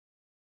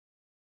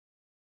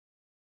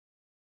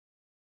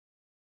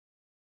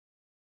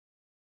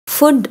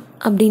Food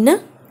அப்படின்னா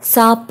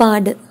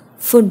சாப்பாடு,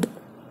 food.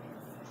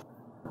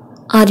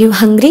 Are you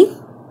hungry?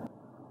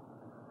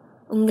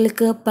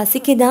 உங்களுக்கு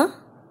பசிக்குதா?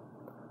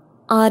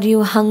 Are you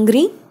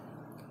hungry?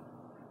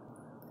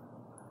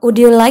 would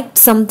you like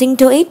something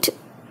to eat?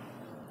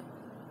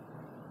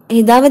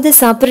 ஏதாவது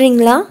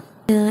சாப்பிட்றீங்களா?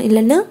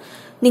 இல்லைன்னா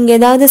நீங்கள்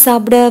ஏதாவது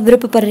சாப்பிட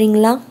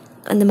விருப்பப்படுறீங்களா?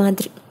 அந்த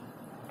மாதிரி.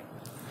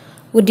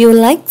 would you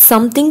like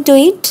something to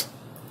eat?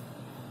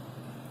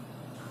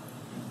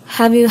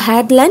 have you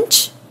had lunch?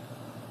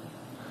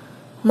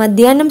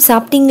 மத்தியானம்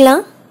சாப்பிட்டீங்களா?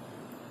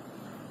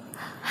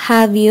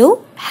 have you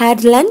had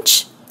lunch?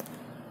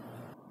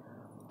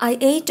 I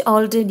ate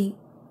already.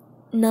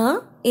 நான்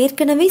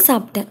ஏற்கனவே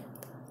சாப்பிட்டேன்.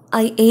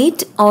 I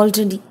ate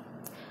already.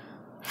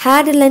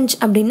 had lunch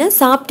அப்படின்னா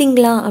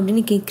சாப்பிட்டீங்களா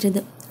அப்படின்னு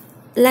கேட்குறது.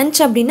 லன்ச்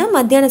அப்படின்னா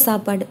மத்தியான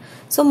சாப்பாடு.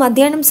 ஸோ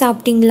மத்தியானம்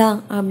சாப்பிட்டீங்களா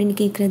அப்படின்னு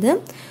கேட்குறது.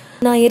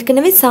 நான்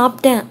ஏற்கனவே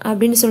சாப்பிட்டேன்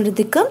அப்படின்னு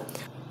சொல்கிறதுக்கு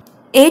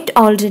ate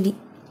already.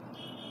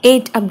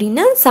 ate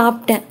அப்படின்னா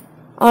சாப்பிட்டேன்.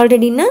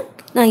 ஆல்ரெடின்னா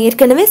நான்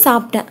ஏற்கனவே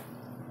சாப்பிட்டேன்.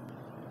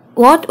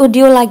 what would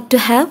you like to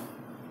have?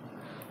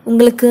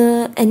 உங்களுக்கு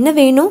என்ன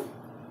வேணும்?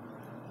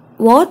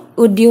 what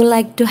would you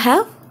like to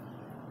have?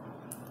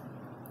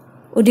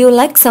 would you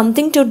like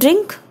something to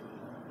drink?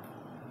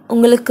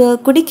 உங்களுக்கு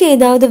குடிக்க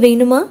ஏதாவது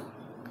வேணுமா?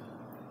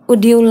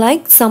 would you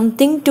like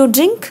something to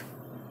drink?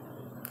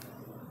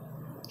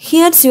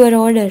 here's your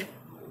order.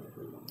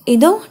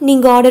 இதோ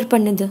நீங்கள் ஆர்டர்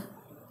பண்ணது.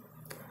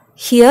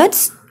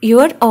 here's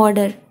your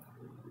order.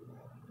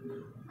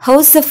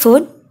 how's the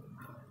food?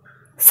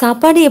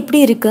 சாப்பாடு எப்படி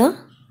இருக்கு?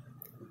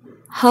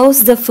 how's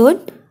the food?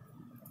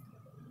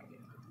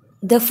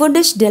 the food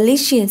is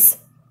delicious.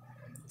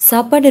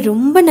 சாப்பாடு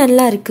ரொம்ப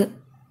நல்லா இருக்கு.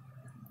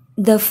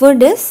 the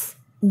food is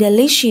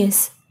delicious.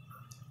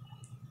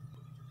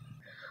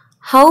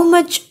 how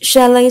much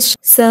shall I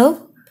serve?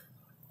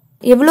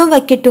 எவ்வளோ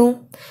வைக்கட்டும்?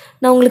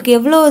 நான் உங்களுக்கு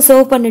எவ்வளோ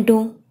சர்வ்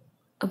பண்ணட்டும்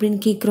அப்படின்னு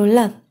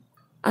கேட்குறோம்ல,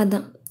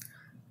 அதான்.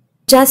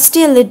 just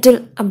a little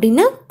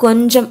அப்படின்னா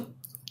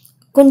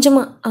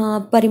கொஞ்சமாக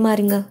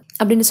பரிமாறுங்க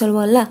அப்படின்னு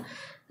சொல்லுவோம்ல,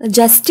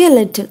 just a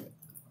little.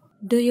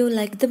 do you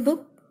like the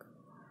book?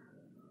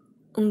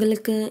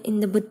 உங்களுக்கு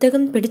இந்த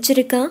புத்தகம்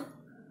பிடிச்சிருக்கா?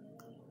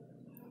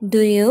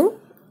 do you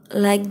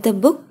like the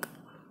book?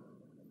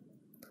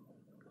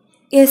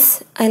 yes,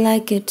 I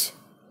like it.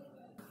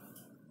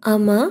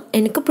 ஆமாம்,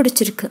 எனக்கு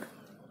பிடிச்சிருக்கு.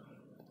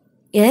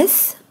 yes,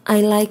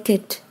 I like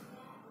it.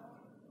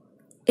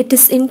 it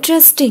is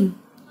interesting.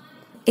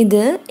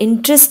 இது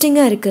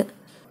இன்ட்ரெஸ்டிங்காக இருக்குது,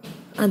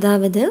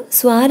 அதாவது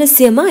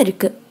சுவாரஸ்யமாக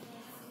இருக்குது.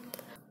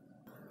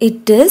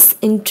 it is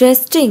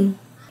interesting.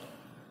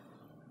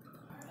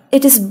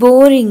 it is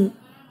boring.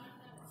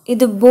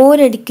 இது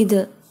போர் அடிக்குது.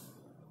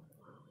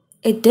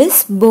 it is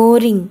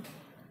boring.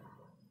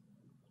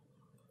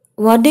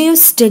 what do you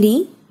study?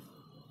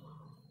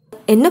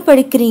 என்ன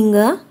படிக்கிறீங்க?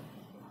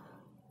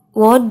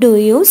 what do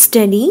you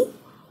study?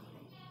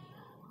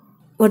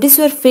 what is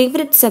your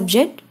favorite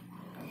subject?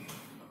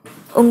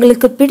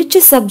 உங்களுக்கு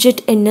பிடிச்ச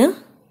சப்ஜெக்ட் என்ன?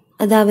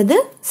 அதாவது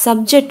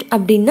சப்ஜெக்ட்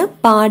அப்படின்னா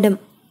பாடம்,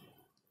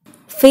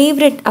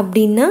 ஃபேவரட்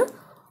அப்படின்னா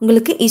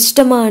உங்களுக்கு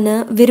இஷ்டமான,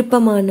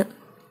 விருப்பமான.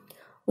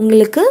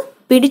 உங்களுக்கு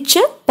பிடிச்ச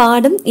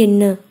பாடம்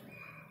என்ன?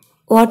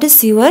 What is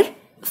your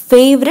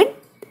favourite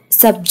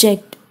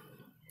subject?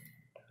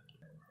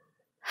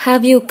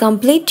 Have you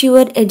complete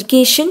your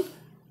education?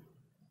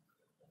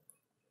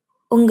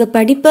 உங்கள்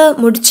படிப்பை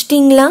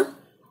முடிச்சிட்டிங்களா?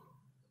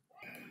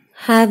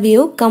 ஹாவ்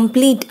யூ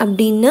கம்ப்ளீட்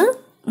அப்படின்னா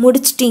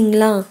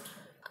முடிச்சிட்டிங்களா?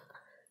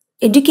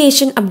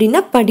 எஜுகேஷன் அப்படின்னா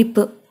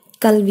படிப்பு,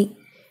 கல்வி.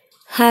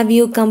 Have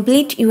you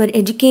complete your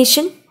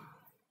education?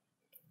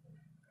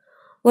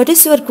 What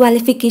is your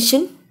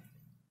qualification?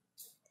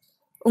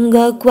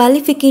 உங்கள்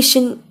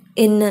குவாலிஃபிகேஷன்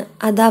என்ன?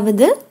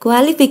 அதாவது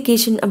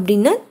குவாலிஃபிகேஷன்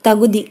அப்படின்னா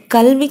தகுதி,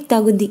 கல்வி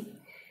தகுதி.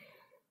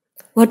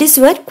 What is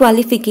your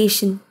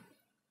qualification?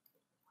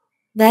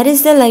 Where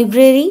is the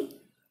library?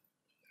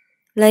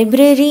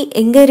 Library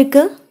எங்கே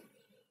இருக்கு?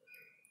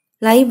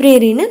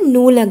 லைப்ரரின்னு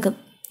நூலகம்.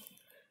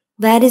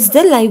 Where is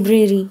the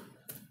library?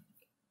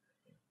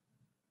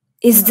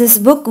 Is this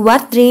book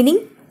worth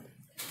reading?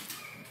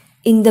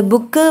 இந்த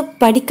புக்கு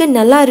படிக்க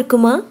நல்லா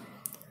இருக்குமா?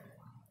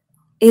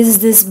 Is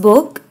this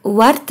book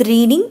worth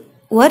reading?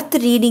 Worth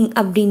reading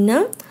அப்படின்னா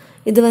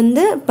இது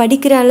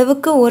படிக்கிற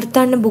அளவுக்கு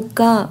ஒர்த்தான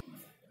புக்கா?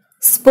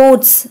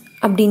 ஸ்போர்ட்ஸ்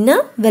அப்படின்னா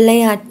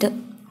விளையாட்டு.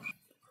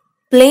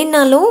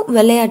 பிளேனாலும்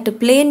விளையாட்டு.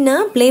 பிளேன்னா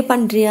ப்ளே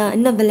பண்ணுறியா,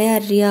 என்ன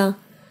விளையாடுறியா,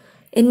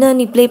 என்ன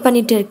நீ ப்ளே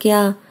பண்ணிட்டு இருக்கியா,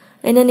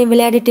 என்ன நீ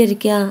விளையாடிட்டு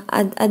இருக்கியா,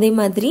 அதே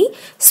மாதிரி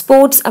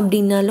ஸ்போர்ட்ஸ்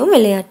அப்படின்னாலும்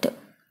விளையாட்டு.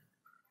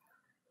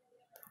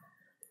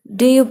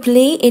 do you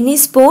play any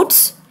sports?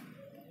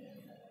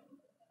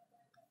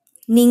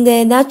 நீங்கள்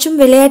ஏதாச்சும்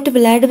விளையாட்டு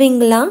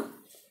விளையாடுவீங்களா?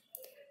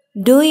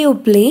 do you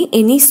play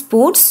any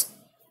sports?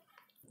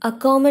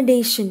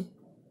 accommodation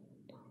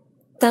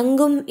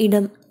தங்கும்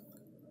இடம்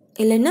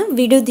இல்லைன்னா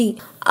விடுதி,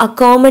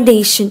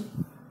 accommodation.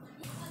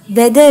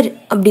 வெதர்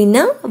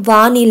அப்படின்னா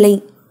வானிலை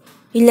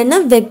இல்லைன்னா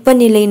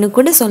வெப்பநிலைன்னு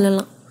கூட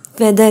சொல்லலாம்.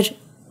 வெதர்,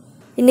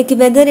 இன்றைக்கி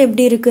வெதர்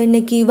எப்படி இருக்குது,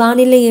 இன்றைக்கி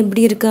வானிலை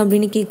எப்படி இருக்குது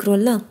அப்படின்னு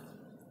கேட்குறோம்ல.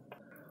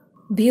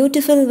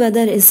 Beautiful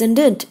weather isn't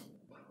it?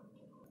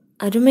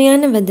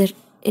 அருமையான வெதர்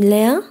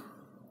இல்லையா?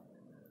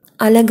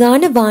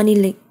 அழகான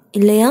வானிலை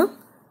இல்லையா?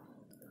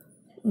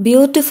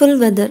 Beautiful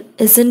weather,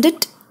 isn't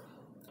it?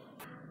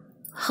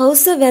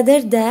 How's the weather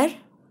there?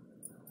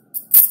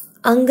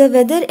 அங்க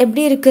வெதர்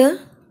எப்படி இருக்கு?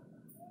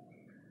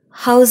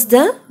 How's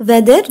the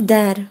weather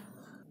there?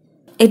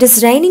 It is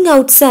raining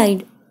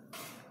outside.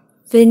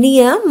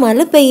 வெளிய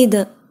மழை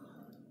பெய்யுது.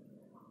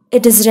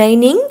 It is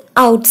raining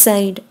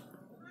outside.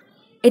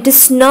 It is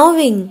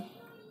snowing.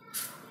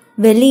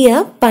 வெளிய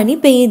பனி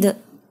பெய்யுது.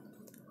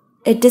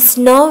 It is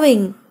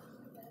snowing.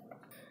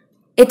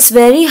 It's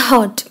very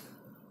hot.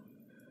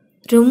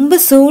 ரொம்ப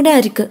சூடா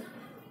இருக்கு.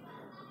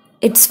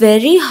 It's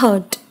very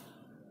hot.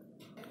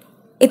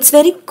 It's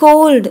very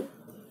cold.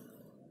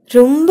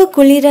 ரொம்ப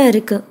குளிரா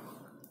இருக்கு.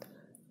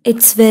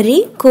 It's very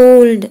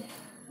cold.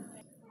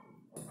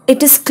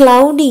 It is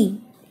cloudy.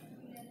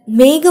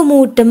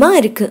 மேகமூட்டமா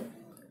இருக்கு.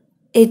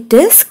 It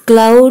is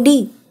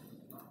cloudy.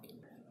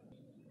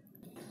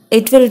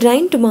 It will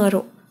rain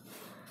tomorrow.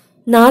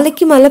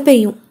 நாளைக்கு மழை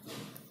பெய்யும்.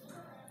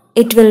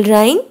 It will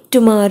rain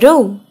tomorrow.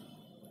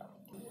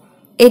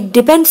 It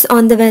depends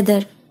on the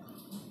weather.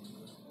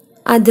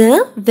 அது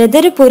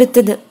வெதரை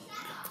பொறுத்தது.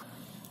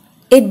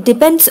 It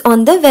depends on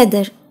the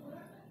weather.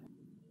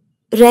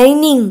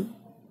 Raining.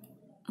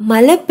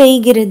 மழை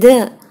பெய்கிறது.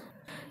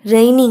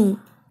 Raining.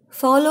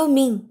 Follow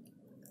me.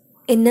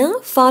 என்ன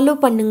follow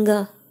பண்ணுங்க.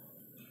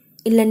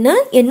 இல்லைன்னா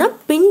என்ன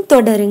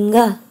பின்தொடருங்க.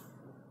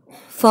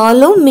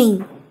 Follow me.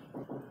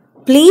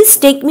 Please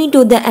take me to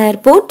the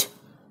airport.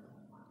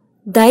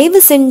 தயவு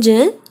செஞ்சு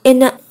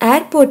என்ன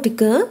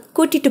ஏர்போர்ட்டுக்கு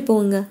கூட்டிட்டு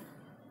போங்க.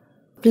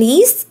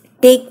 Please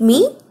take me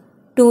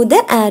to the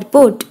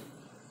airport.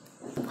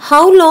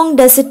 How long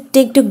does it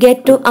take to get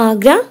to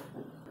Agra?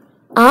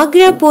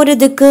 Agra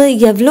போகிறதுக்கு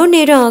எவ்வளோ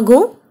நேரம்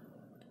ஆகும்?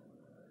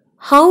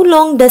 How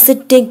long does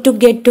it take to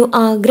get to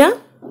Agra?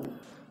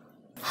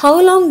 How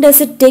long does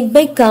it take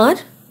by car?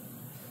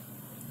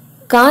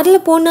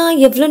 காரில்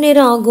போனால் எவ்வளோ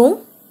நேரம் ஆகும்?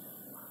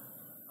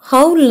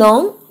 How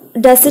long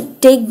does it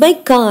take by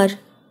car?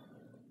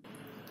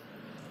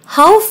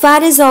 How far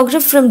is Agra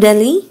from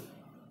Delhi?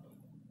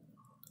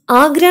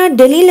 Agra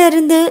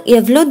டெல்லியிலிருந்து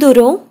எவ்வளோ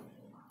தூரம்?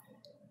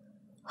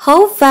 How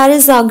far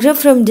is Agra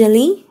from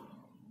Delhi?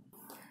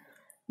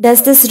 Does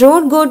this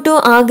road go to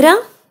Agra?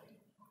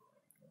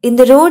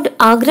 இந்த road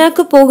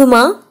ஆக்ராக்கு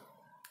போகுமா?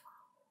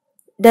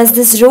 Does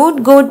this road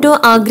go to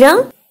Agra?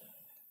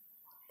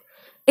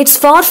 It's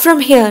far from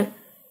here.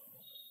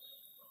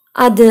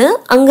 அது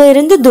அங்க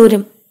இருந்து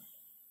தூரம்.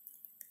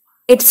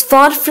 It's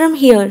far from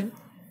here.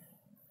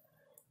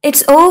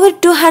 It's over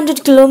 200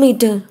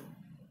 kilometers.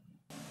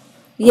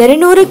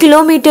 200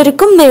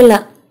 கிலோமீட்டருக்கும் மேல.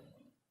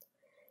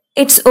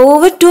 It's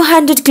over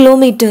 200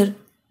 kilometers.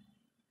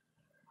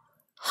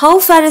 How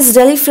far is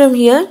Delhi from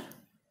here?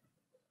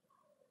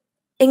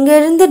 இங்க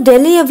இருந்து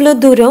டெல்லி எவ்வளோ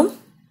தூரம்?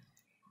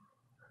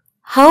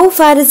 How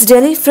far is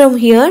Delhi from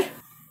here?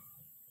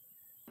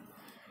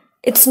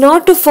 It's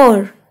not too far.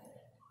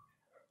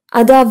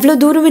 அது அவ்வளோ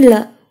தூரம் இல்லை.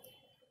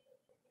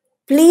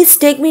 Please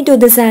take me to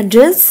this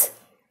address.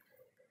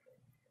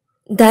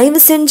 தயவு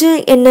செஞ்சு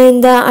என்னை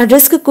இந்த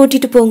அட்ரஸ்க்கு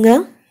கூட்டிட்டு போங்க.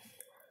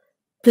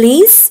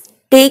 Please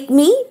take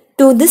me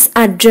to this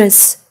address.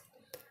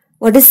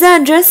 What is the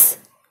address?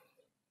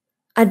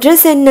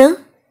 Address என்ன?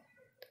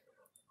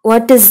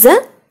 What is the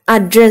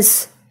address?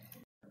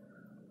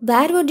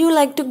 Where would you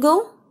like to go?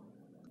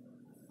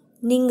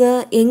 நீங்க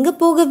எங்க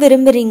போக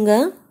விரும்புறீங்க?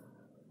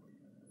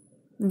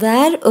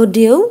 Where would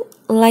you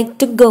like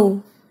to go?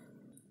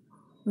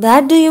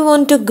 Where do you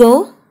want to go?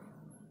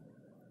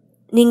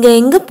 நீங்க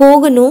எங்க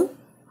போகணும்?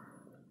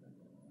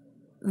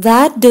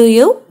 Where do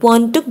you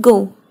want to go?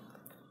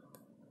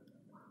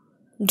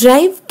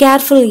 Drive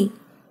carefully.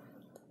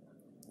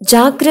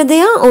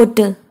 ஜாக்கிரதையா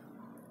ஓட்டு.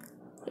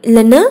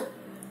 இல்லைன்னா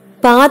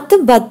பார்த்து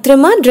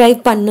பத்திரமா டிரைவ்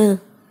பண்ணு.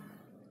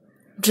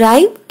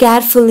 Drive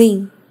carefully.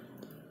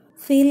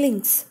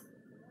 Feelings.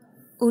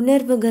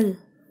 உணர்வுகள்.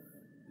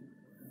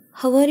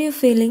 How are you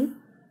feeling?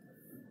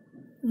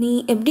 நீ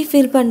எப்படி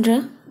ஃபீல் பண்ணுற?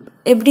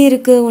 எப்படி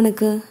இருக்கு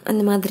உனக்கு?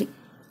 அந்த மாதிரி.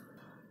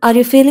 Are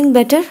you feeling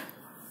better?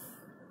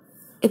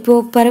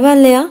 இப்போது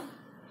பரவாயில்லையா?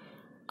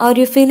 Are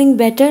you feeling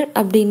better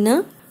அப்படின்னா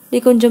நீ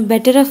கொஞ்சம்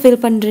பெட்டராக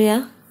ஃபீல் பண்ணுறியா?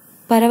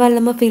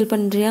 பரவாயில்லாமல் ஃபீல்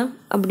பண்ணுறியா?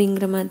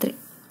 அப்படிங்கிற மாதிரி.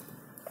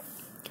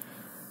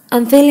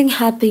 I'm feeling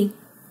happy.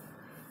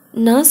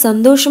 நான்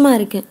சந்தோஷமாக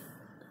இருக்கேன்.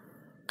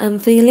 I'm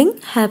feeling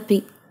happy.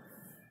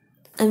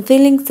 I'm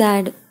feeling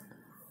sad.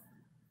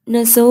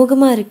 நான்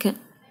சோகமாக இருக்கேன்.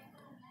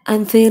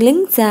 I'm feeling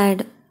sad.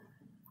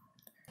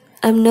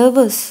 I'm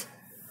nervous.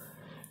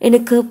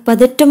 எனக்கு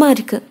பதட்டமாக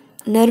இருக்குது.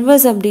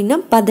 நர்வஸ் அப்படின்னா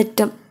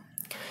பதட்டம்.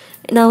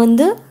 நான்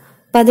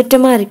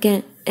பதட்டமாக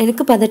இருக்கேன்.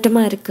 எனக்கு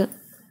பதட்டமாக இருக்குது.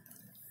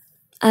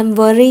 I'm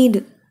worried.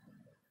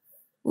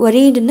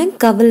 worriedனா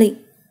கவலை.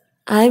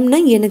 ஐம்னா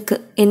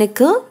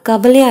எனக்கு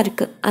கவலையாக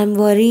இருக்குது. I'm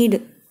worried.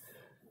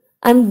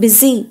 I'm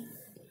busy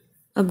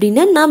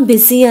அப்படின்னா நான்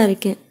பிஸியாக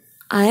இருக்கேன்.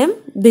 I am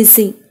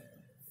busy.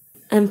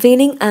 I'm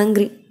feeling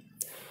angry.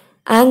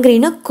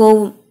 angryனா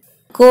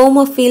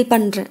கோவமாக ஃபீல்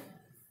பண்ணுறேன்.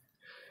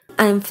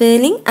 I'm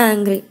feeling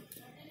angry.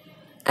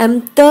 I'm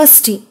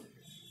thirsty.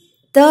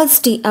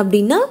 thirsty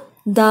அப்படின்னா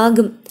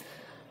தாகம்.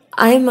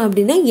 I am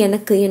அப்படின்னா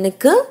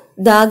எனக்கு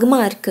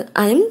தாகமாக இருக்குது.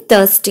 I am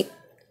thirsty.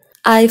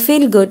 I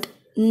feel good.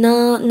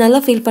 நான் நல்லா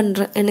ஃபீல்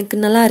பண்ணுறேன், எனக்கு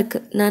நல்லா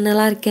இருக்குது, நான்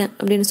நல்லா இருக்கேன்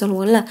அப்படின்னு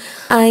சொல்லுவோம்ல.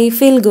 I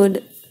feel good.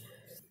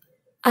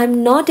 I'm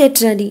not yet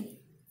ready.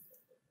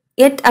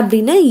 Yet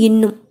அப்படின்னா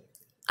இன்னும்.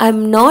 I'm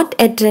not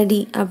yet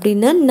ready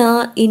அப்படின்னா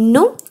நான்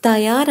இன்னும்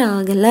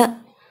தயாராகலை.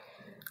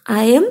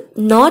 I am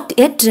not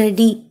yet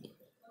ready.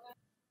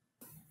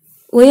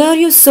 Why are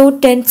you so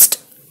tensed?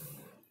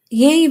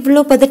 ஏன்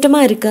இவ்வளோ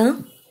பதட்டமாக இருக்கா?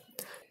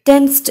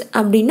 Tensed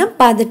அப்படின்னா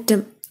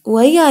பதட்டம்.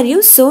 Why are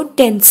you so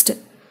tensed?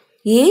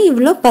 ஏன்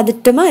இவ்வளோ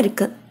பதட்டமாக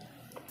இருக்கு?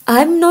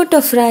 I'm not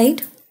afraid.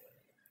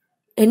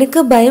 எனக்கு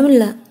பயம்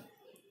இல்லை.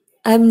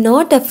 I'm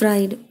not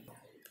afraid.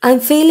 I'm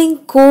feeling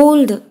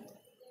cold.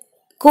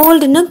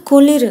 கோல்டுன்னா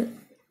குளிர்.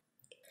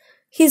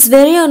 He's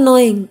very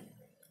annoying.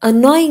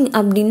 Annoying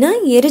அப்படின்னா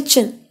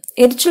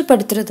எரிச்சல்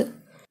படுத்துறது.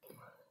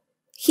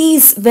 He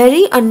is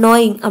very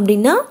annoying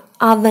அப்படின்னா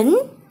அவன்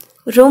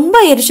ரொம்ப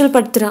எரிச்சல்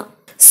படுத்துகிறான்.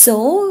 So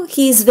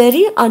he is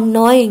very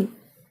annoying.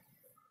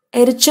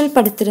 எரிச்சல்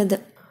படுத்துறது.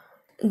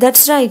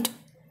 That's right.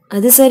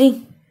 அது சரி.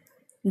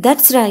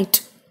 That's right.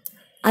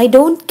 I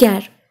don't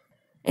care.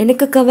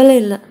 எனக்கு கவலை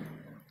இல்லை.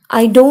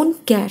 I don't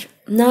care.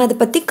 நான் அதை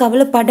பற்றி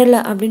கவலைப்படலை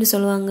அப்படின்னு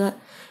சொல்லுவாங்க.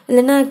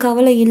 இல்லைன்னா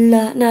கவலை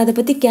இல்லை, நான் அதை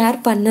பற்றி கேர்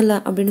பண்ணலை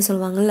அப்படின்னு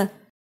சொல்லுவாங்கள்ல.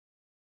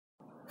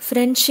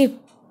 ஃப்ரெண்ட்ஷிப்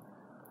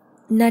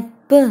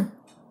நட்பு.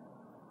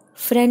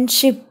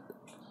 ஃப்ரெண்ட்ஷிப்.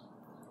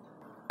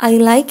 I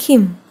like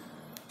him.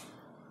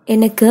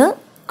 எனக்கு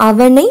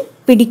அவனை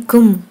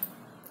பிடிக்கும்.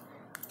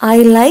 I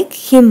like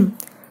him.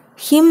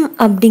 him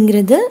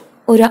அப்படிங்கிறது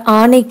ஒரு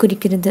ஆணை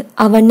குறிக்கிறது.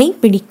 அவனை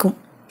பிடிக்கும்.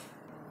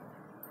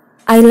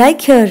 I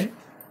like her.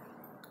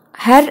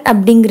 her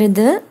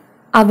அப்படிங்கிறது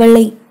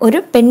அவளை, ஒரு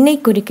பெண்ணை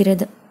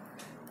குறிக்கிறது.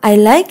 I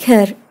like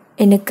her.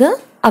 எனக்கு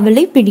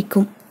அவளை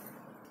பிடிக்கும்.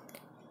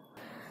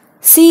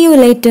 See you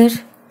later.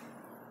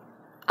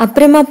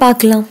 அப்புறமா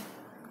பார்க்கலாம்.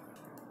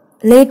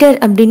 later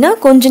அப்படின்னா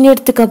கொஞ்ச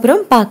நேரத்துக்கு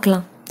அப்புறம்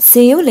பார்க்கலாம்.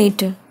 See you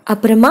later.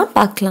 அப்புறமா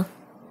பார்க்கலாம்.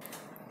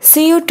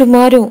 See you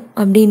tomorrow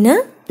அப்படின்னா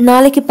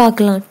நாளைக்கு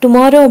பார்க்கலாம்.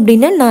 tomorrow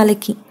அப்படின்னா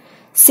நாளைக்கு.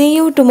 See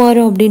you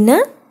tomorrow அப்படின்னா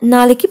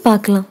நாளைக்கு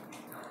பார்க்கலாம்.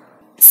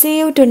 See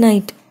you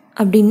tonight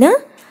அப்படின்னா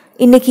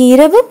இன்னைக்கு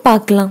இரவு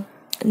பார்க்கலாம்.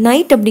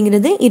 night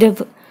அப்படிங்கிறது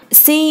இரவு.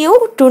 See you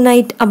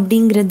tonight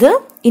அப்படிங்கிறது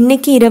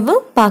இன்னைக்கு இரவு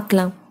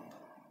பார்க்கலாம்.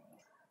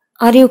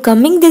 Are you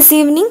coming this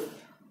evening?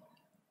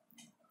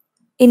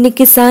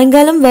 இன்னைக்கு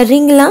சாயங்காலம்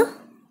வர்றீங்களா?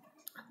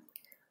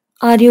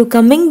 Are you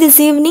coming this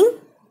evening?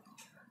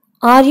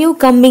 Are you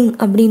coming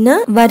அப்படின்னா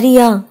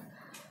வரியா?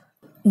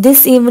 This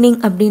evening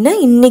அப்படின்னா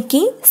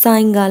இன்னைக்கு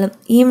சாயங்காலம்.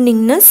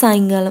 ஈவினிங்னா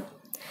சாயங்காலம்.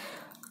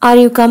 Are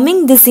you coming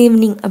this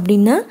evening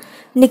அப்படின்னா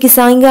இன்னைக்கு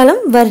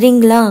சாயங்காலம்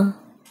வர்றீங்களா?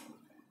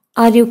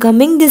 Are you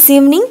coming this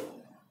evening?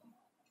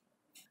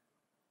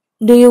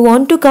 Do you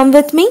want to come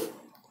with me?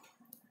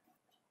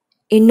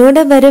 என்னோட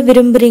வர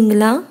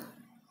விரும்புகிறீங்களா?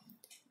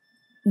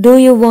 Do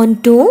you want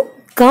to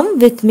come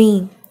with me?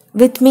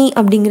 With me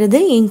அப்படிங்கிறது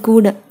என்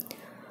கூட.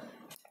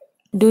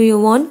 Do you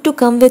want to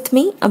come with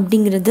me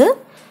அப்படிங்கிறது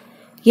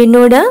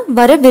என்னோட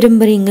வர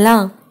விரும்புகிறீங்களா?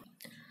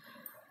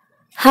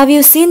 Have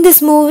you seen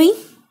this movie?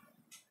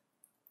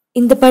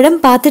 இந்த படம்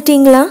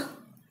பார்த்துட்டீங்களா?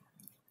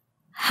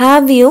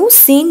 Have you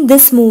seen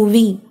this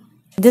movie?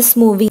 This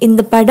movie.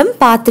 இந்த படம்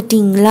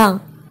பார்த்துட்டீங்களா?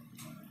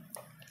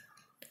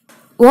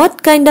 What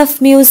kind of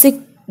music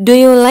do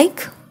you like?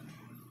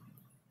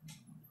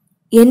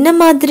 என்ன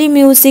மாதிரி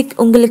மியூசிக்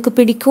உங்களுக்கு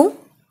பிடிக்கும்?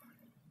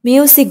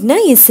 மியூசிக்னா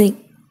இசை.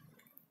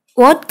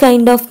 What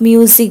kind of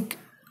music?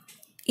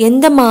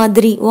 எந்த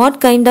மாதிரி. What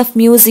kind of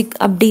music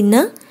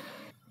அப்படின்னா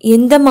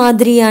எந்த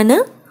மாதிரியான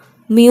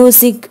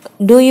மியூசிக்.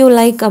 Do you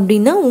like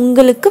அப்படின்னா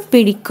உங்களுக்கு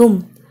பிடிக்கும்.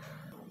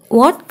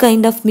 What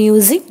kind of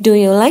music do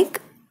you like?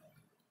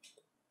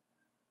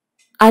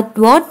 At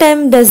what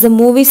time does the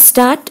movie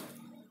start?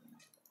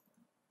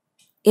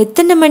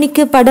 எத்தனை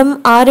மணிக்கு படம்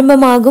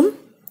ஆரம்பமாகும்?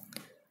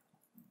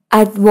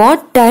 At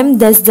what time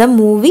does the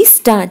movie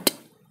start?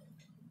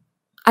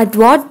 At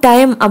what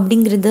time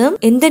அப்படிங்கிறது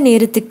எந்த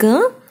நேரத்துக்கு.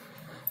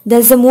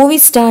 Does the movie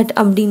start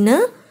அப்படின்னா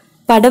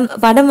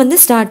படம் வந்து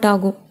ஸ்டார்ட்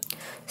ஆகும்.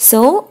 ஸோ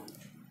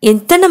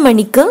எத்தனை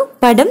மணிக்கு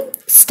படம்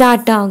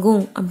ஸ்டார்ட்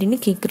ஆகும் அப்படின்னு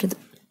கேட்குறது.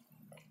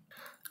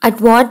 At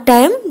what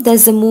time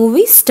does the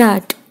movie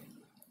start?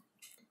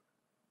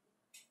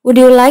 Would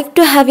you like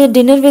to have your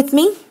dinner with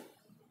me?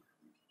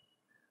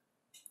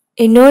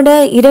 என்னோட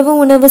இரவு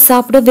உணவு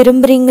சாப்பிட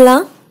விரும்புகிறீங்களா?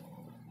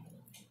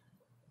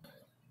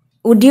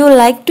 Would you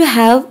like to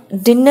have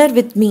dinner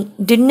with me?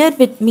 Dinner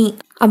with me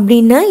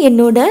அப்படின்னா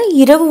என்னோட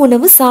இரவு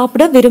உணவு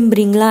சாப்பிட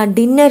விரும்புகிறீங்களா?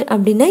 டின்னர்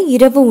அப்படின்னா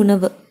இரவு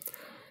உணவு.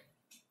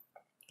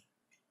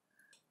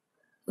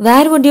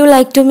 Where would you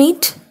like to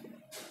meet?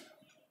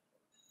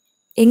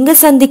 எங்கே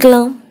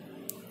சந்திக்கலாம்?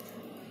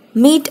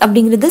 மீட்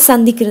அப்படிங்கிறது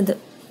சந்திக்கிறது.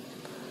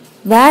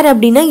 வேர்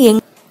அப்படின்னா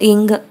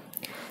எங்கே.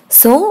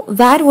 So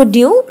where would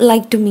you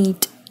like to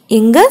meet?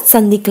 எங்கே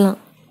சந்திக்கலாம்.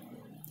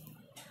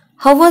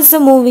 How was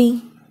the movie?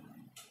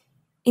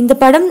 இந்த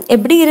படம்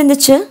எப்படி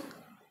இருந்துச்சு?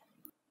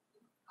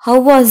 How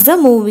was the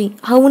movie?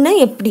 ஹவுனா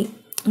எப்படி.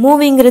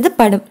 மூவிங்கிறது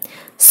படம்.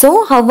 So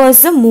how was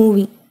the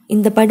movie?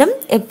 இந்த படம்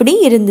எப்படி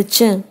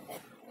இருந்துச்சு?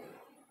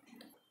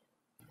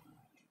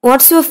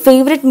 What's your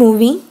favourite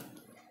movie?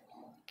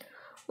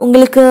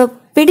 உங்களுக்கு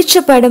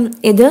பிடிச்ச படம்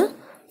எது?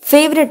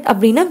 ஃபேவரட்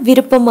அப்படின்னா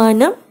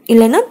விருப்பமான,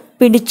 இல்லைன்னா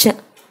பிடிச்ச.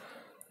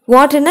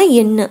 வாட்னா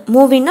என்ன,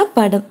 மூவினா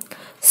படம்.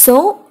 So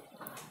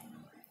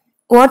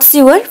what's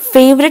your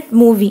favourite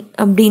movie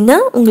அப்படின்னா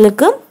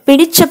உங்களுக்கு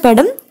பிடிச்ச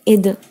படம்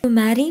எது?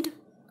 மேரீட்,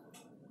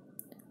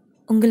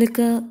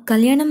 உங்களுக்கு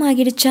கல்யாணம்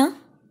ஆகிடுச்சா?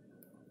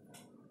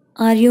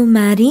 Are you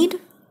married?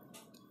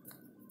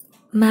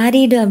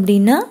 மேரீடு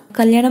அப்படின்னா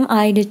கல்யாணம்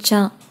ஆகிடுச்சா.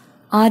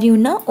 ஆர்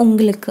யூனா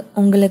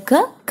உங்களுக்கு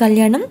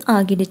கல்யாணம்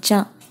ஆகிடுச்சா.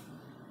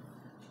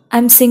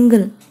 I'm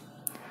single.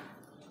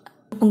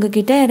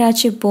 உங்ககிட்ட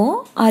யாராச்சும் இப்போது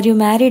ஆர் யூ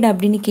மேரீட்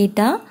அப்படின்னு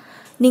கேட்டால்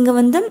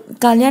நீங்கள்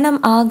கல்யாணம்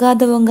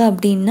ஆகாதவங்க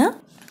அப்படின்னா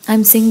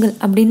ஐம் சிங்கிள்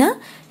அப்படின்னா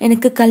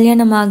எனக்கு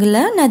கல்யாணம்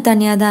ஆகலை, நான்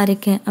தனியாக தான்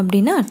இருக்கேன்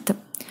அப்படின்னு அர்த்தம்.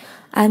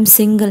 ஐம்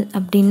சிங்கிள்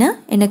அப்படின்னா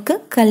எனக்கு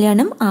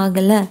கல்யாணம்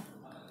ஆகலை.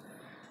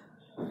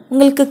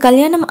 உங்களுக்கு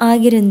கல்யாணம்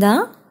ஆகியிருந்தா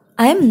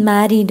ஐம்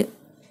மேரீடு,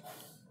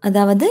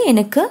 அதாவது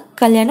எனக்கு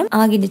கல்யாணம்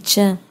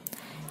ஆகிடுச்சு.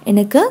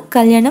 எனக்கு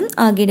கல்யாணம்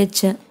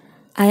ஆகிடுச்சு.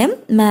 I'm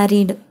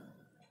married.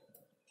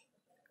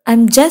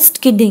 I'm just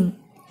kidding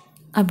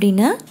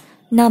அப்படின்னா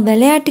நான்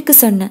விளையாட்டுக்கு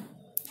சொன்னேன்.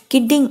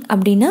 கிட்டிங்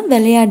அப்படின்னா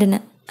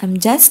விளையாடினேன். ஐம்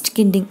ஜஸ்ட்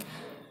கிட்டிங்,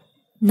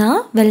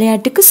 நான்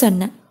விளையாட்டுக்கு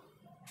சொன்னேன்.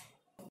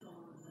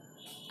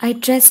 ஐ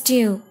ட்ரஸ்ட்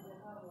யூ,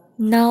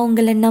 நான்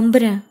உங்களை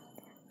நம்புகிறேன்.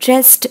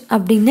 ட்ரஸ்ட்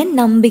அப்படின்னு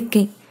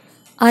நம்பிக்கை.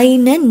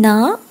 ஐன்னு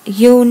நான்,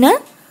 யூன்னு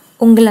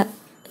உங்களை.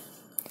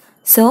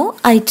 ஸோ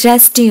ஐ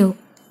ட்ரஸ்ட் யூ,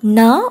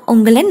 நான்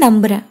உங்களை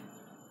நம்புகிறேன்.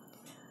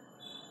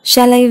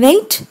 ஷால் ஐ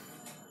வெயிட்,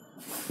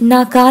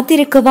 நான்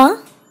காத்திருக்கவா.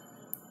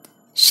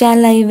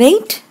 ஷால் ஐ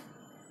வெயிட்,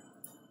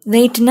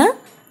 வெயிட்னா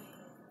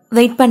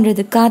வெயிட்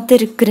பண்ணுறது,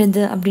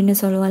 காத்திருக்கிறது அப்படின்னு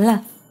சொல்லுவோம்ல.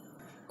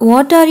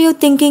 What are you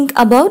thinking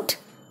about,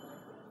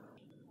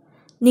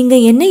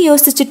 நீங்கள் என்ன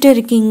யோசிச்சுட்டு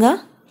இருக்கீங்க.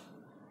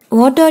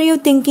 What are you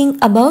thinking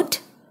about.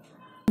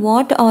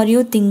 What are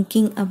you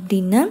thinking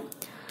அப்படின்னா,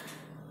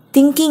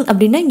 திங்கிங்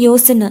அப்படின்னா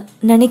யோசனை,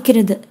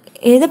 நினைக்கிறது.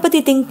 எதை பற்றி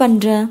திங்க்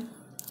பண்ணுற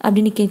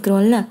அப்படின்னு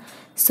கேட்குறோம்ல.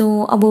 ஸோ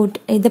அபவுட்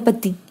எதை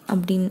பற்றி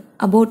அப்படின்னு,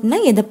 அபவுட்னா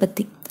எதை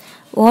பற்றி.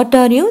 What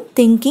are you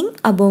thinking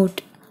about,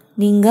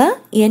 நீங்கள்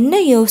என்ன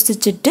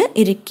யோசிச்சுட்டு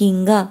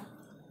இருக்கீங்க.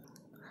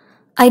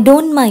 ஐ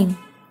டோன்ட் மைண்ட்,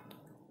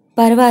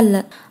 பரவாயில்ல.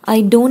 I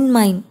don't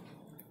mind.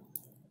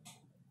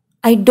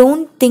 I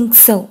don't think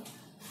so,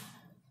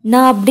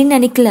 நான் அப்படி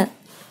நினைக்கல.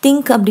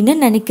 திங்க் அப்படின்னா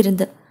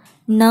நினைக்கிறது.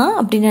 நான்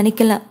அப்படி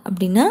நினைக்கல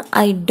அப்படின்னா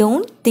I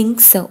don't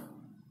think so.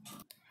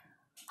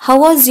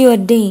 How was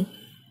your day,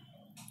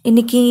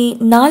 இன்னைக்கு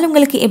நாள்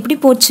உங்களுக்கு எப்படி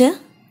போச்சு.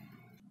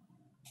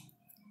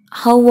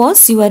 ஹவ்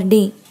வாஸ் யுவர்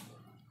டே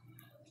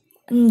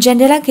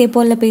ஜென்ரலாக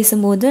கேட்போம்ல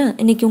பேசும்போது,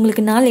 இன்றைக்கி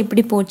உங்களுக்கு நாள்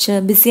எப்படி போச்சு,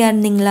 பிஸியாக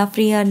இருந்தீங்களா,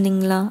 ஃப்ரீயாக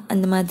இருந்தீங்களா,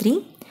 அந்த மாதிரி.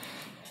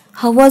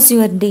 ஹவ் வாஸ்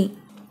யுவர் டே,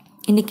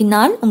 இன்றைக்கி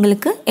நாள்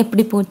உங்களுக்கு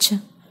எப்படி போச்சு.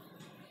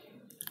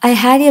 ஐ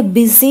ஹேட் எ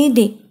பிஸி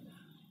டே,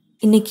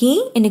 இன்றைக்கி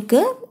எனக்கு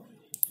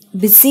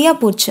பிஸியாக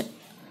போச்சு.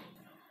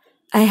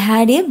 ஐ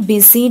ஹேட் எ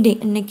பிஸி டே,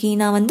 இன்றைக்கி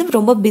நான்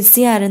ரொம்ப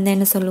பிஸியாக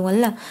இருந்தேன்னு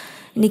சொல்லுவோம்ல.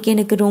 இன்றைக்கி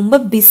எனக்கு ரொம்ப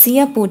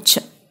பிஸியாக போச்சு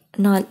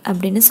நாள்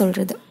அப்படின்னு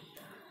சொல்கிறது.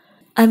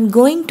 I am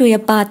going to a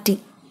party,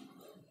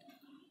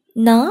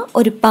 நான்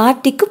ஒரு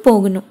பார்ட்டிக்கு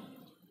போகணும்.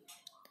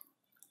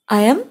 I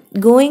am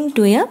going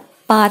to a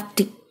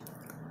party.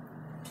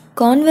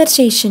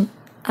 Conversation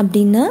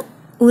அப்படின்னா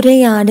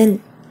உரையாடல்.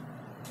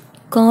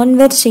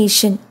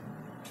 Conversation.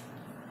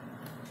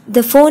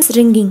 The phone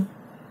ringing,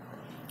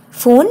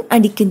 phone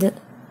அடிக்குது.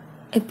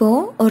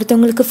 இப்போது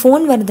ஒருத்தவங்களுக்கு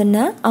ஃபோன்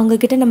வருதுன்னா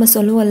அவங்கக்கிட்ட நம்ம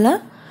சொல்லுவோம்ல,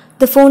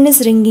 த ஃபோன்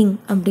இஸ் ரிங்கிங்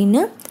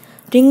அப்படின்னு.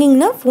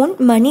 ரிங்கிங்னா ஃபோன்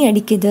மணி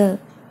அடிக்குது,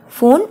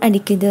 ஃபோன்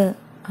அடிக்குது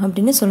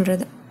அப்படின்னு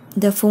சொல்கிறது.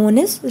 The phone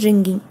is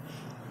ringing.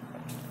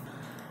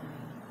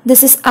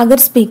 This is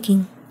Agar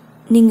speaking.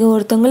 நீங்கள்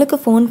ஒருத்தவங்களுக்கு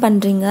ஃபோன்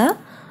பண்ணுறீங்க,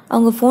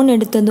 அவங்க ஃபோன்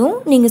எடுத்ததும்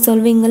நீங்கள்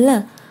சொல்வீங்கள்ல,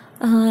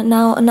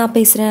 நான்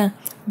பேசுகிறேன்,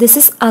 திஸ்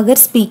இஸ்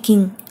அகர்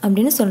ஸ்பீக்கிங்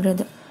அப்படின்னு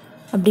சொல்கிறது.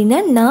 அப்படின்னா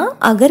நான்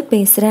அகர்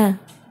பேசுகிறேன்,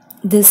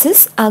 this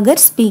is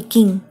Agar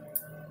speaking.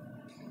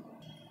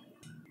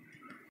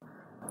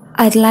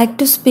 I'd like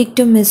to speak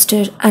to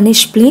mister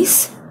Anish please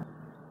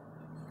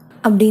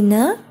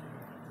அப்படின்னா,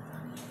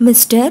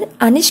 மிஸ்டர்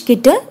அனிஷ்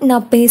கிட்ட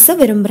நான் பேச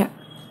விரும்புகிறேன்.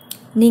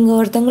 நீங்கள்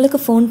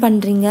ஒருத்தவங்களுக்கு ஃபோன்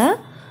பண்ணுறீங்க,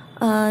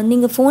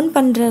 நீங்கள் ஃபோன்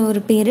பண்ணுற ஒரு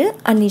பேர்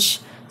அனிஷ்.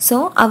 ஸோ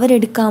அவர்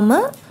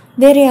எடுக்காமல்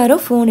வேறு யாரோ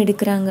ஃபோன்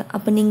எடுக்கிறாங்க.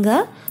 அப்போ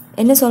நீங்கள்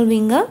என்ன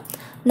சொல்வீங்க,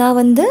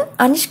 நான்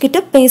அனிஷ்கிட்ட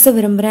பேச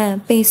விரும்புகிறேன்,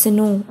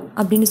 பேசணும்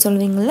அப்படின்னு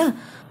சொல்வீங்கள.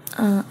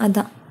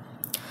 அதான்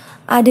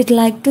I did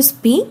like to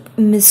speak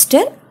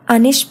mister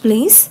Anish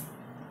please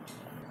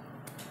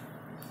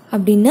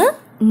அப்படின்னா,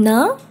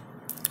 நான்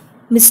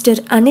மிஸ்டர்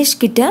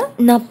அனிஷ்கிட்ட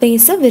நான்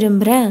பேச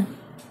விரும்புகிறேன்.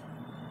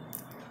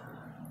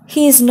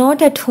 He is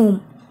not at home,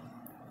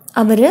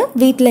 அவர்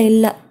வீட்டில்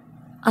இல்லை,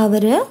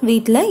 அவர்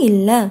வீட்டில்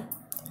இல்லை.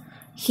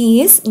 He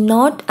is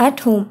not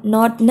at home,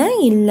 நாட்னா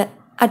இல்லை,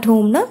 அட்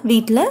ஹோம்னா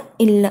வீட்டில்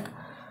இல்லை.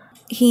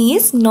 He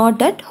is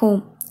not at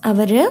home,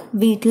 அவர்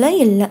வீட்டில்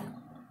இல்லை.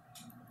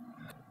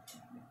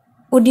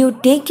 would you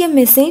take a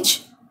message?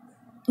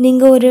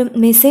 நீங்கள் ஒரு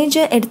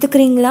மெசேஜை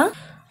எடுத்துக்கிறீங்களா?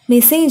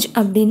 மெசேஜ்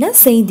அப்படின்னா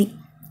செய்தி.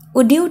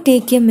 would you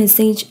take a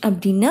message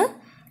அப்படின்னா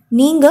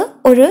நீங்கள்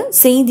ஒரு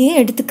செய்தியை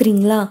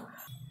எடுத்துக்கிறீங்களா?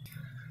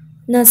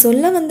 நான்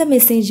சொல்ல வந்த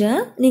மெசேஜை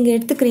நீங்கள்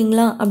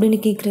எடுத்துக்கிறீங்களா அப்படின்னு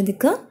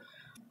கேட்குறதுக்கு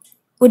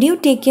would you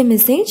take a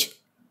message?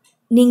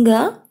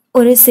 நீங்கள்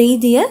ஒரு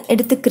செய்தியை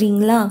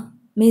எடுத்துக்கிறீங்களா?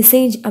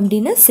 மெசேஜ்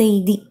அப்படின்னா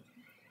செய்தி.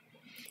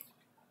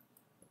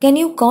 Can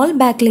you call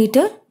back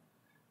later?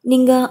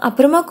 நீங்கள்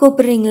அப்புறமா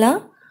கூப்பிட்றீங்களா?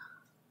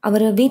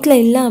 அவர்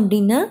வீட்டில் இல்லை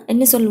அப்படின்னா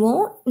என்ன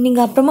சொல்லுவோம்?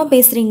 நீங்கள் அப்புறமா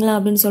பேசுகிறீங்களா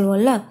அப்படின்னு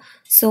சொல்லுவோம்ல.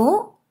 So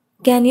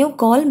can you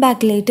call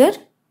back later?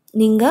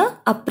 நீங்கள்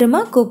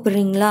அப்புறமா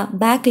கூப்பிட்றீங்களா?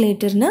 பேக்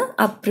லேட்டர்னா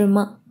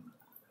அப்புறமா.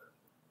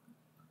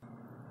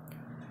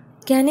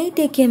 Can I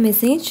take a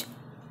message?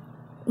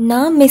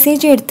 நான்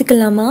மெசேஜை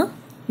எடுத்துக்கலாமா?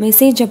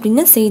 மெசேஜ்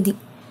அப்படின்னா செய்தி.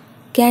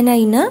 கேன்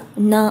ஐனா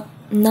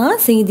நான்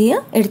செய்தியை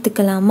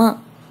எடுத்துக்கலாமா?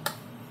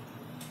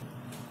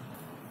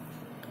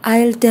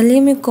 I'll tell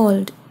him you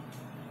called.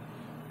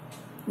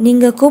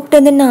 நீங்கள்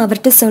கூப்பிட்டதை நான்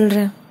அவர்கிட்ட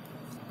சொல்கிறேன்.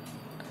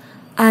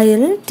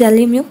 I'll tell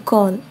him you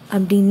call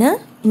அப்படின்னா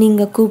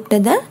நீங்கள்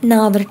கூப்பிட்டதை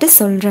நான் அவர்கிட்ட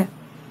சொல்கிறேன்.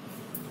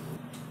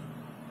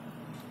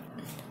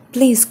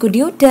 Please could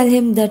you tell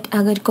him that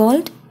Agar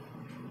called?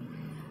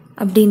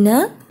 அப்படின்னா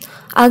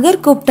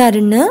அகர்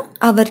கூப்பிட்டாருன்னு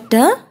அவர்கிட்ட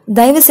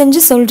தயவு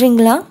செஞ்சு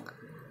சொல்கிறீங்களா?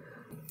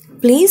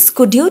 Please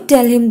good you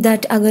tell him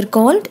that Agar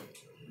called?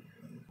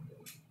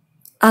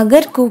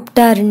 அகர்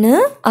கூப்பிட்டாருன்னு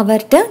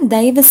அவர்கிட்ட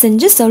தயவு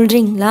செஞ்சு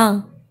சொல்கிறீங்களா?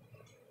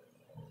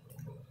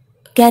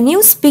 Can you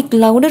speak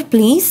louder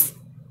please?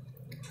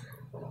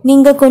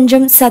 நீங்கள்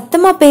கொஞ்சம்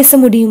சத்தமாக பேச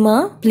முடியுமா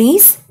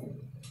please?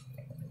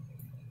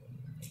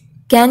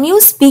 Can you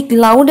speak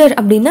louder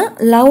அப்படின்னா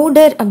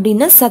லவுடர்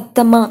அப்படின்னா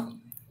சத்தமாக.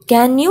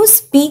 கேன் யூ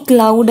ஸ்பீக்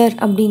லவுடர்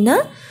அப்படின்னா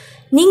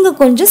நீங்கள்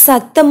கொஞ்சம்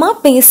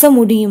சத்தமாக பேச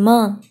முடியுமா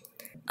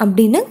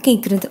அப்படின்னு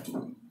கேட்குறது.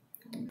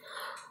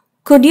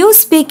 Good you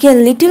speak a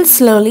little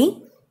slowly?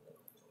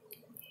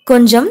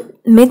 கொஞ்சம்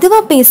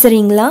மெதுவாக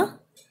பேசுகிறீங்களா?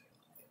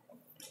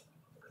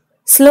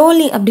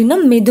 ஸ்லோலி அப்படின்னா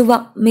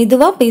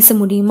மெதுவாக பேச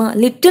முடியுமா?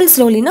 லிட்டில்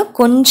ஸ்லோலினா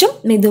கொஞ்சம்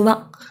மெதுவாக.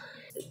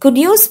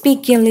 Good you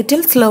speak a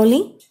little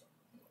slowly?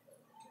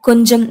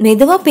 கொஞ்சம்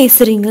மெதுவாக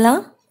பேசுகிறீங்களா?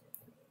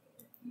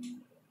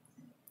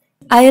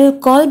 I'll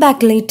call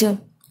back later.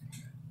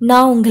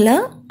 நான் உங்களை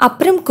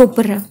அப்புறம்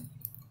கூப்பிட்றேன்.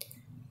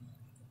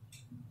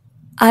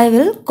 I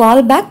will call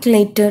back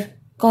later.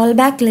 Call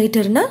back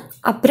laterனா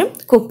அப்புறம்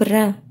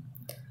கூப்பிட்றேன்.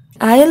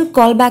 I'll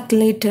call back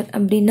later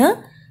அப்படின்னா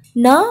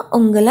நான்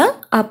உங்களை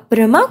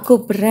அப்புறமா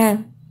கூப்பிட்றேன்.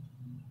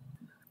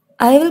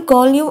 I will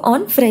call you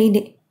on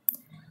Friday.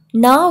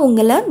 நான்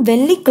உங்களை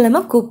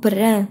வெள்ளிக்கிழமை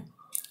கூப்பிட்றேன்.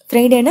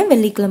 ஃப்ரைடேனா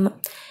வெள்ளிக்கிழமை.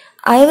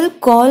 I will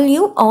call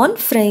you on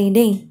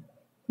Friday.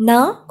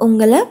 நான்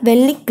உங்களை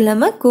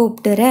வெள்ளிக்கிழமை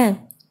கூப்பிட்டுறேன்.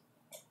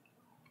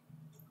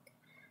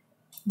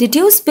 Did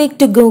you speak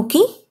to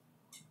கோகி?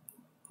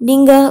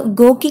 நீங்கள்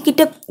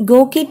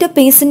கோகிட்ட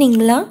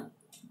பேசுனீங்களா?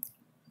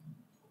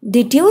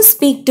 Did you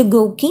speak to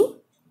கோகி?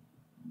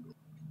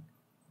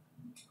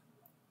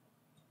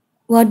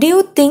 What do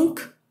you think?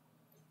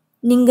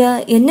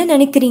 நீங்கள் என்ன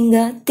நினைக்கிறீங்க?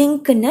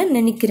 திங்க்னா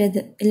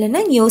நினைக்கிறது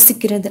இல்லைன்னா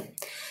யோசிக்கிறது.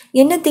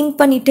 என்ன திங்க்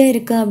பண்ணிகிட்டே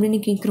இருக்க அப்படின்னு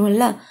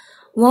கேட்குறோம்ல.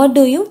 What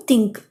do you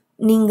think?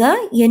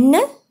 நீங்கள்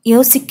என்ன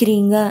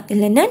யோசிக்கிறீங்க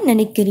இல்லைன்னா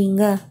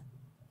நினைக்கிறீங்க.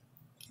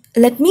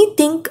 Let me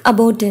think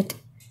about it.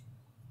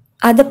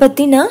 அதை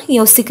பற்றி நான்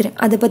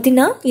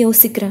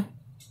யோசிக்கிறேன்.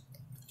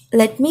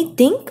 Let me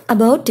think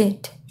about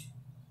it.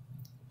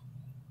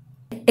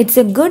 It's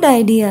a good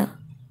idea.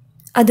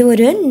 அது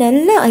ஒரு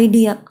நல்ல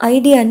ஐடியா.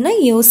 ஐடியான்னா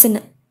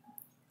யோசனை.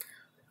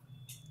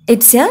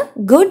 It's a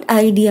good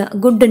idea.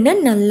 குட்னா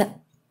நல்ல.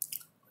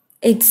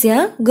 It's a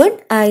good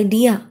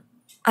idea.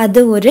 அது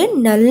ஒரு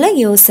நல்ல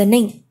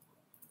யோசனை.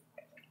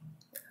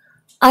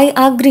 I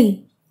agree.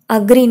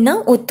 அக்ரின்னா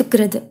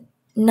ஒத்துக்கிறது.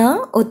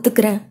 நான்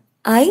ஒத்துக்கிறேன்.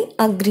 I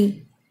agree.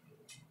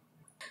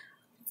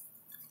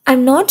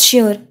 I'm not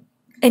sure.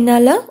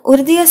 என்னால்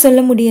உறுதியாக சொல்ல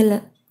முடியலை.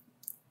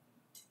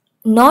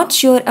 நாட்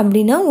ஷுர்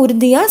அப்படின்னா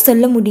உறுதியாக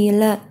சொல்ல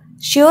முடியலை.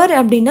 ஷுர்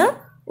அப்படின்னா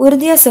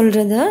உறுதியாக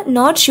சொல்கிறது.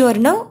 நாட்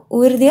ஷுர்னா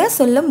உறுதியாக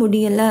சொல்ல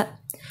முடியலை.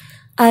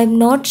 I am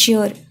not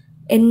sure.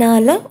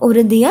 என்னால்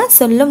உறுதியாக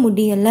சொல்ல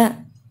முடியலை.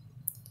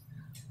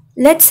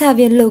 Let's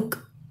have a look.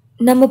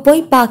 நம்ம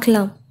போய்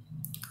பார்க்கலாம்.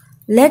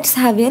 Let's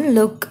have a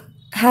look.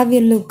 Have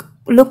a look.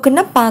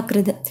 லுக்குன்னா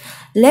பார்க்குறது.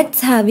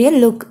 லெட்ஸ் ஹாவ் எ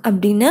லுக்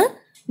அப்படின்னா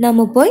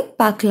நம்ம போய்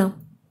பார்க்கலாம்.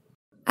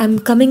 I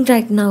am coming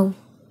right now.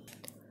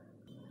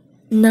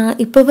 நான்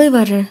இப்போவே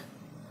வர்றேன்.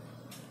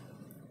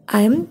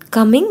 I am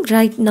coming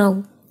right now.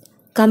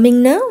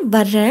 கம்மிங்னா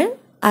வர்றேன்.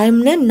 ஐ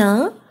எம்னா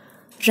நான்.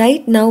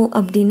 ரைட் நவ்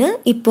அப்படின்னா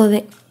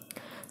இப்போவே.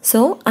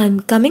 So I am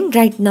coming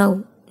right now.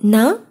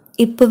 நான்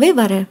இப்போவே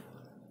வரேன்.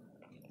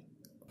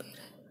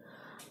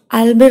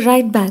 I'll be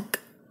right back.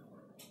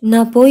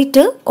 நான்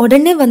போயிட்டு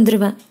உடனே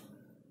வந்துடுவேன்.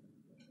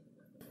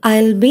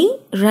 I'll be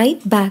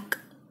right back.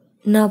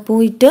 நான்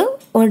போயிட்டு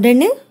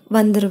உடனே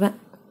வந்துடுவேன்.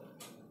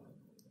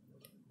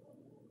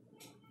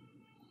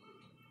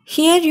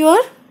 Here you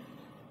are.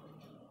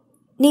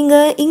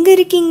 நீங்கள் இங்கே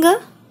இருக்கீங்க.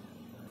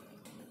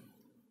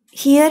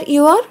 Here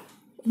you are.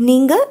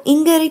 நீங்கள்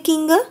இங்கே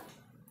இருக்கீங்க.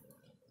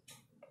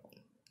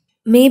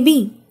 மேபி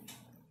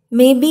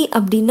மேபி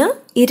அப்படின்னா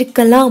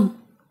இருக்கலாம்.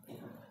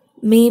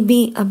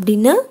 மேபி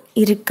அப்படின்னா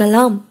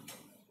இருக்கலாம்.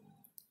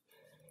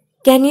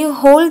 Can you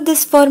hold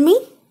this for me?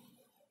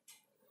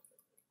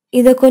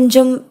 இதை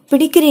கொஞ்சம்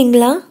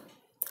பிடிக்கிறீங்களா?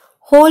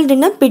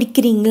 ஹோல்டுன்னா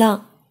பிடிக்கிறீங்களா,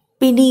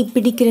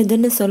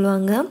 பிடிக்கிறதுன்னு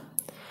சொல்லுவாங்க.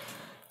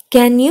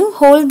 Can you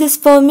hold this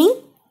for me?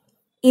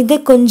 இதை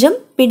கொஞ்சம்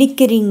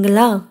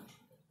பிடிக்கிறீங்களா?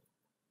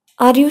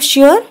 Are you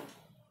sure?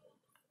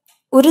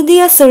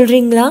 உறுதியாக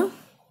சொல்கிறீங்களா?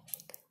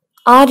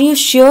 Are you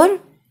sure?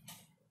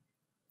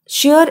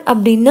 ஷியோர்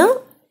அப்படின்னா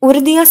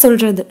உறுதியாக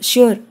சொல்கிறது,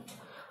 ஷியோர்.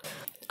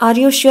 ஆர்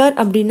யூ ஷியோர்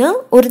அப்படின்னா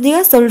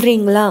உறுதியாக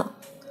சொல்கிறீங்களா?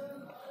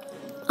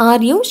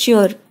 Are you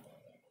sure?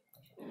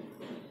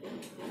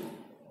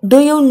 To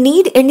you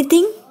need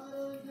anything?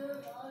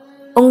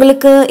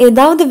 உங்களுக்கு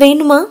ஏதாவது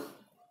வேணுமா?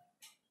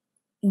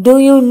 To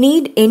you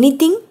need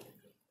anything?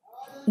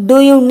 To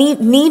you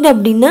need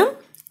அப்படின்னா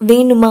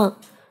வேணுமா,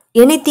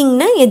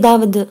 எனிதிங்னா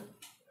ஏதாவது.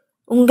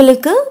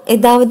 உங்களுக்கு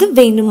ஏதாவது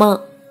வேணுமா?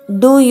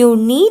 To you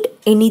need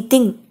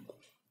anything?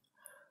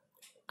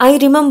 I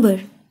remember.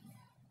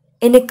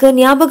 எனக்கு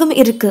ஞாபகம்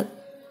இருக்கு.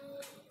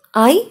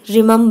 I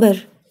remember.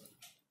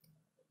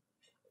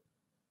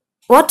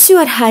 What's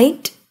your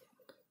height?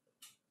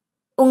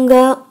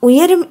 உங்கள்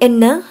உயரம்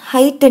என்ன?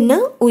 ஹைட்டுன்னா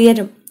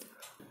உயரம்.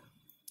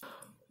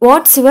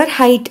 வாட்ஸ் யுவர்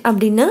ஹைட்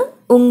அப்படின்னா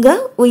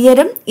உங்கள்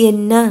உயரம்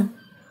என்ன?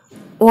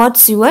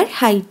 What's your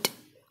height?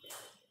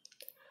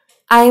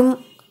 I am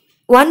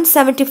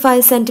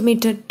 175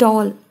 centimetre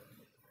டால்.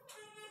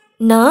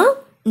 நான்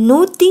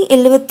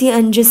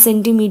 175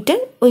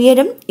 சென்டிமீட்டர்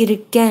உயரம்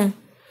இருக்கேன்.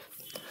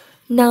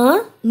 நான்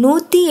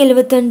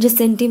 175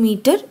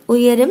 சென்டிமீட்டர்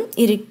உயரம்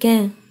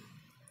இருக்கேன்.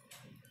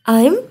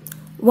 ஐ எம்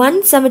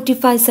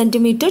 175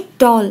 சென்டிமீட்டர்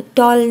டால்.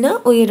 டால்னா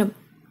உயரம்.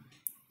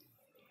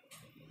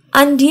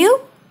 And you?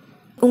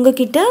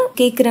 உங்ககிட்ட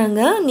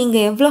கேட்குறாங்க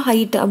நீங்கள் எவ்வளோ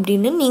ஹைட்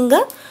அப்படின்னு.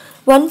 நீங்கள்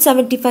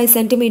 175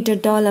 சென்டிமீட்டர்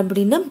டால்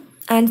அப்படின்னு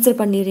ஆன்சர்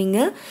பண்ணிடுறீங்க.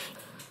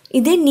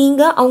 இதே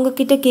நீங்கள்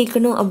அவங்கக்கிட்ட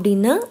கேட்கணும்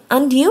அப்படின்னா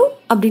அண்ட் யூ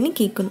அப்படின்னு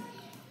கேட்கணும்.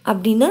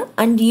 அப்படின்னா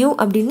அண்ட் யூ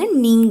அப்படின்னு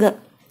நீங்கள்.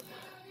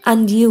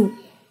 அண்ட் யூ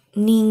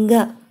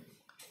நீங்கள்.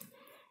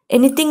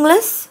 Anything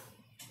less?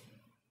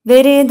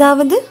 வேறு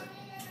ஏதாவது?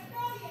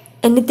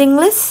 Anything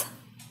less?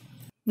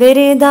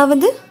 வேறு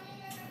ஏதாவது?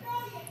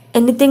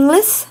 Anything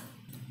less?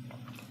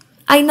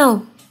 I know.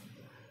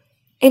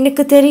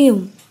 எனக்கு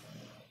தெரியும்.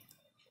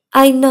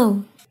 I know.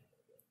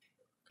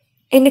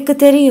 எனக்கு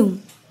தெரியும்.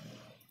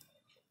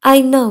 I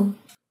know.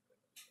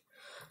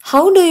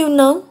 How to you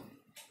know?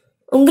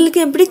 உங்களுக்கு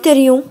எப்படி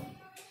தெரியும்?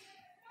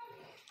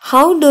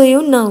 How to you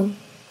know?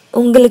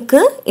 உங்களுக்கு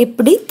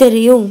எப்படி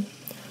தெரியும்?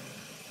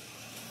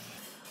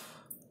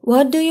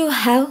 What to you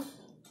have?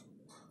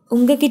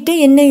 உங்ககிட்ட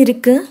என்ன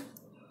இருக்கு?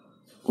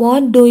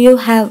 வாட் டு யூ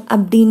ஹேவ்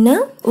அப்படின்னா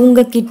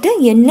உங்ககிட்ட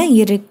என்ன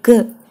இருக்கு?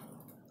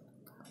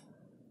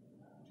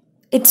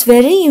 It's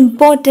very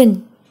important.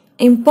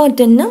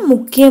 இம்பார்ட்டன்னா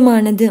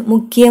முக்கியமானது,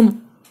 முக்கியம்.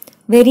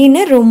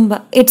 வெரினா ரொம்ப,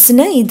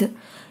 இட்ஸ்னா இது,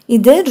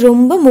 இது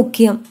ரொம்ப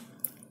முக்கியம்.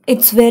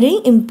 It's very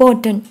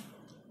important.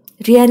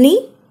 ரியலி?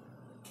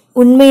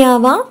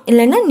 உண்மையாவா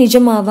இல்லைன்னா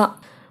நிஜமாவா?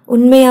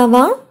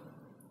 உண்மையாவா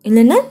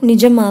இல்லைன்னா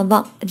நிஜமாவா?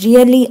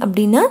 ரியலி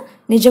அப்படின்னா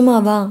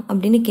நிஜமாவா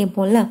அப்படின்னு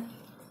கேட்போம்ல.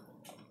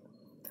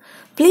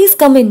 Please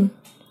come in.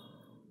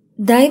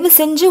 தயவு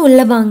செஞ்சு உள்ள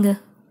வாங்க.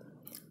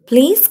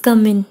 Please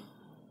come in.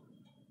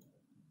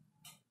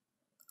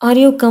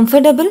 Are you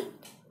comfortable?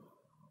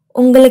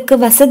 உங்களுக்கு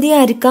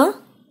வசதியாக இருக்கா?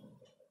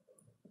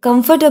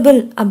 கம்ஃபர்டபுள்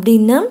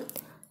அப்படின்னா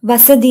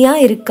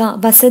வசதியாக இருக்கா,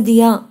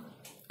 வசதியாக.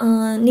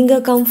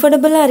 நீங்கள்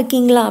கம்ஃபர்டபுளாக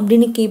இருக்கீங்களா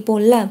அப்படின்னு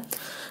கேட்போம்ல.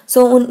 ஸோ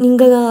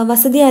நீங்கள்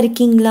வசதியாக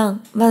இருக்கீங்களா?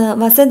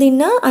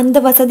 வசதின்னா அந்த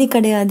வசதி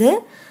கிடையாது.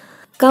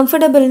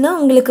 கம்ஃபர்டபுள்னால்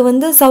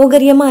உங்களுக்கு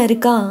சௌகரியமாக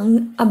இருக்கா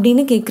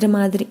அப்படின்னு கேட்குற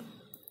மாதிரி.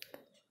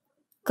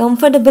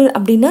 கம்ஃபர்டபுள்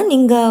அப்படின்னா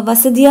நீங்கள்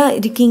வசதியாக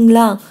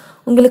இருக்கீங்களா,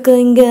 உங்களுக்கு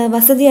இங்கே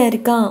வசதியாக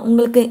இருக்கா,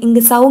 உங்களுக்கு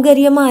இங்கே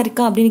சௌகரியமாக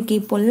இருக்கா அப்படின்னு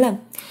கேட்போம்ல.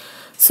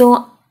 ஸோ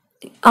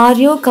ஆர்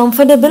யூ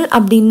கம்ஃபர்டபுள்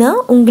அப்படின்னா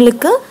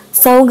உங்களுக்கு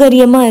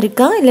சௌகரியமாக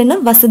இருக்கா இல்லைன்னா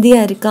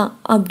வசதியாக இருக்கா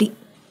அப்படி.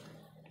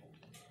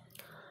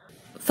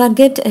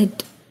 Forget it.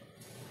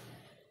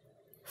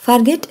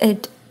 ஃபர்கெட்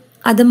இட்,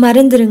 அதை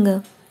மறந்துடுங்க.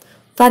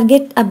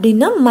 ஃபர்கெட்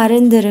அப்படின்னா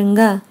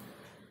மறந்துடுங்க.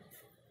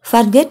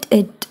 ஃபர்கெட்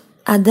இட்,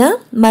 அதை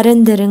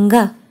மறந்துடுங்க.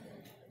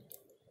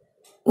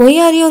 Y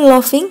are you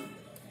லாஃபிங்?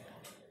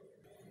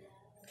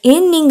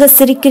 ஏன் நீங்கள்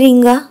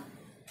சிரிக்கிறீங்க?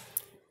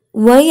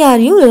 Y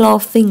are you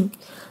லாஃபிங்?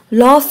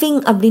 லாஃபிங்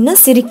அப்படின்னா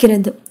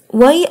சிரிக்கிறது.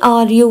 ஒய்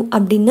ஆர் யூ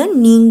அப்படின்னா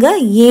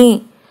நீங்கள் ஏன்.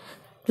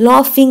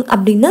 லாஃபிங்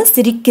அப்படின்னா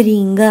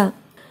சிரிக்கிறீங்க.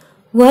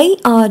 Y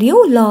are you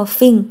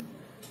லாஃபிங்?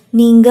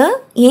 நீங்கள்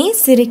ஏன்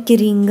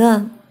சிரிக்கிறீங்க?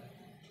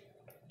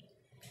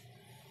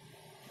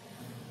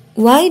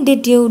 Why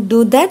did you do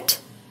that?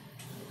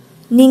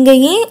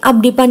 நீங்கள் ஏன்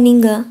அப்படி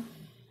பண்ணீங்க?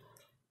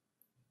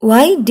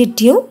 Why did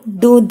you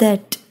do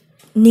that?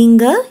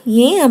 நீங்கள்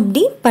ஏன்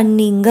அப்படி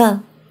பண்ணீங்க?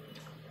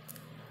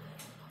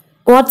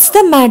 What's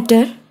the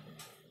matter?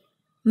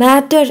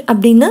 Matter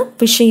அப்படின்னா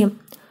விஷயம்.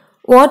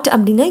 What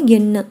அப்படின்னா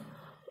என்ன.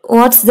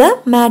 வாட்ஸ் த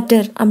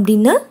மேட்டர்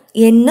அப்படின்னா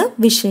என்ன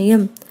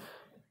விஷயம்.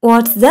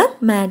 வாட்ஸ் த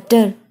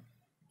மேட்டர்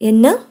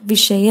என்ன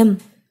விஷயம்.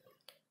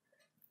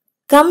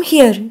 Come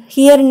here.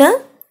 ஹியர்னா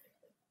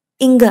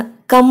இங்க.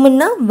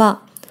 கம்முன்னா வா.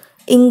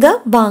 இங்க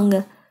வாங்க.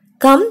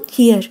 Come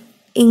here.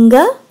 இங்க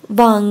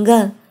வாங்க.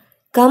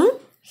 Come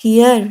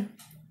here.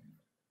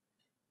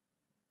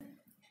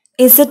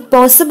 Is it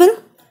possible.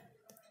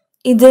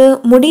 இது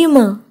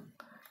முடியுமா.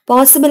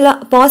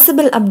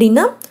 பாசிபிள்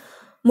அப்படின்னா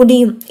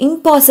முடியும்.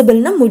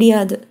 இம்பாசிபிள்னா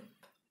முடியாது.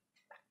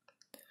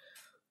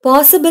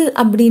 பாசிபிள்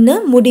அப்படின்னா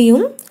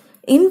முடியும்.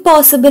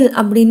 இம்பாசிபிள்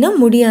அப்படின்னா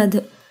முடியாது.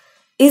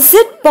 இஸ்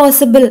இட்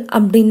பாசிபிள்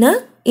அப்படின்னா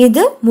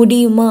இது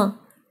முடியுமா.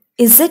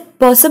 Is it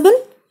possible.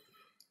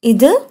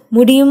 இது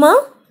முடியுமா.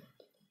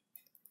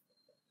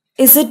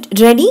 Is it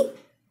ready.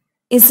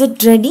 Is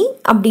it ready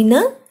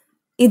அப்படின்னா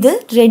இது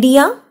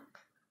ரெடியா.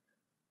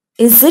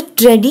 இஸ் இட்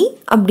ரெடி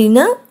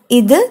அப்படின்னா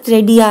இது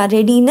ரெடியா.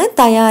 ரெடின்னா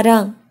தயாரா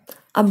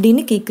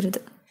அப்படின்னு கேட்குறது.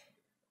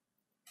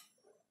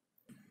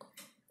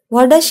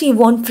 What does she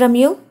want from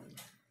you?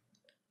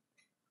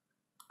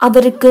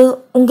 அவருக்கு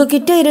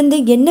உங்ககிட்ட இருந்து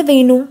என்ன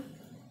வேணும்.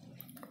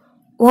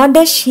 What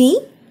does she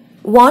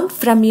want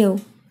from you?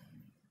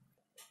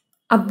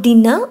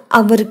 அப்படின்னா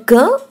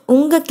அவருக்கு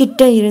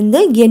உங்ககிட்ட இருந்து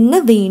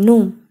என்ன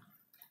வேணும்.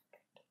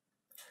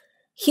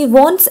 He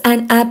wants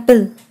an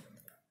apple.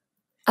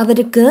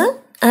 அவருக்கு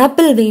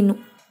ஆப்பிள்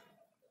வேணும்.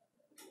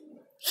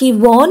 He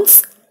wants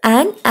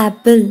an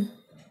apple.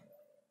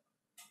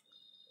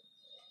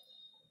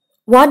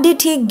 What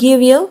did he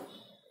give you?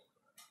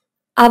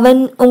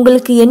 அவன்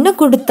உங்களுக்கு என்ன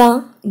கொடுத்தான்.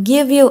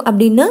 give you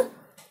அப்படின்னா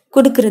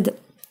கொடுக்கிறது.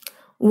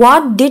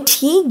 What did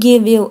he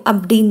give you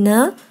அப்படின்னா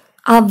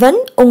அவன்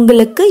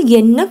உங்களுக்கு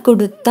என்ன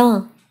கொடுத்தான்.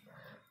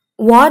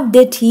 What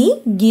did he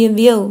give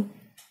you?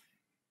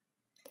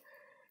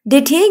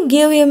 Did he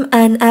give him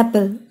an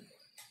apple?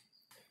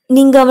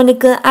 நீங்க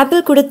அவனுக்கு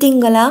ஆப்பிள்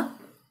கொடுத்தீங்களா.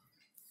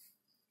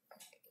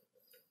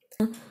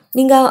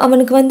 நீங்க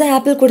அவனுக்கு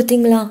ஆப்பிள்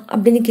கொடுத்தீங்களா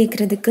அப்படின்னு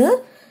கேட்குறதுக்கு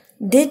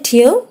did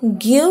you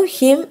give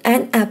him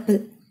an apple.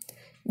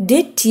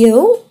 did you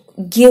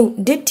give.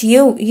 did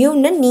you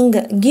யூன்னா நீங்க.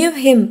 give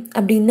him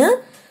அப்படின்னா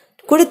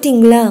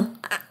கொடுத்தீங்களா.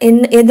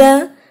 எதை.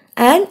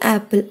 an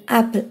apple.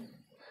 apple.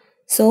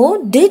 so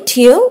did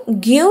you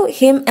give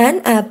him an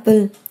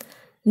apple?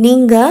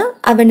 நீங்க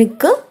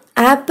அவனுக்கு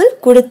ஆப்பிள்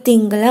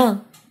கொடுத்தீங்களா.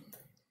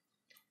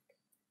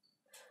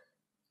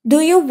 do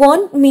you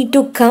want me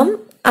to come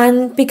and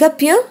pick up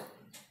you?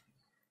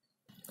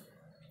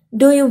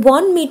 do you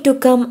want me to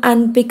come and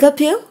pick up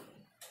you?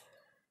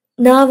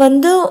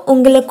 நான்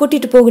உங்களை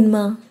கூட்டிட்டு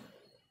போகணுமா.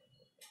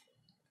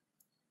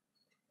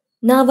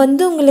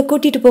 நான் உங்களை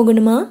கூட்டிட்டு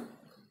போகணுமா.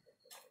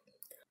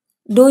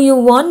 do you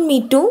want me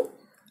to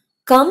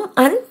come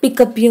and pick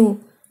up you?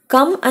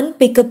 come and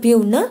pick up you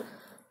னா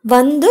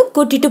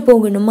கூட்டிட்டு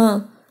போகணுமா.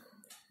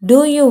 do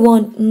you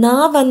want.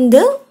 நான்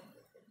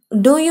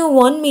do you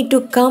want me to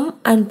come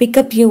and pick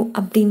up you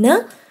அப்படின்னா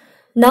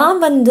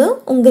நான்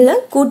உங்களை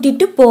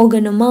கூட்டிட்டு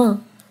போகணுமா.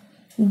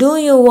 do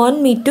you want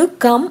me to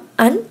come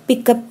and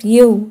pick up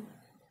you?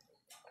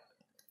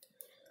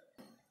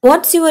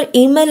 what's your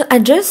email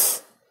address?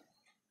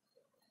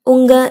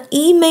 உங்க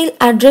இமெயில்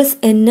அட்ரஸ்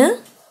என்ன.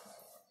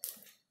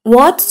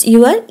 what's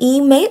your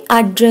email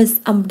address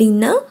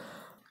அப்படின்னா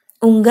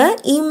உங்க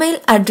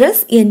இமெயில்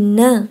அட்ரஸ் என்ன.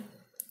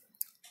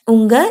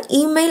 உங்க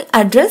இமெயில்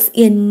அட்ரஸ்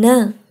என்ன.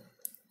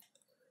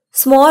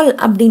 ஸ்மால்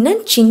அப்படின்னா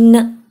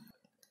சின்ன.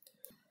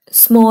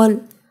 ஸ்மால்.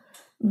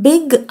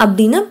 பிக்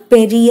அப்படின்னா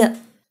பெரிய.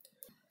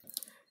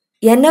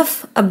 எனஃப்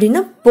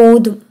அப்படின்னா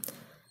போதும்.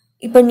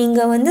 இப்போ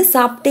நீங்கள்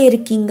சாப்பிட்டே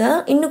இருக்கீங்க,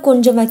 இன்னும்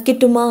கொஞ்சம்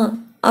வைக்கட்டுமா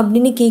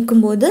அப்படின்னு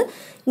கேட்கும்போது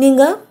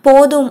நீங்கள்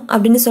போதும்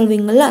அப்படின்னு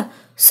சொல்வீங்கள.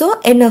 ஸோ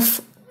எனஃப்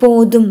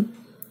போதும்.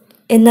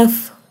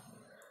 எனஃப்.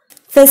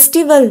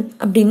 ஃபெஸ்டிவல்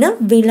அப்படின்னா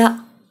விழா.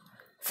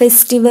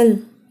 ஃபெஸ்டிவல்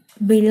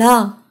விழா.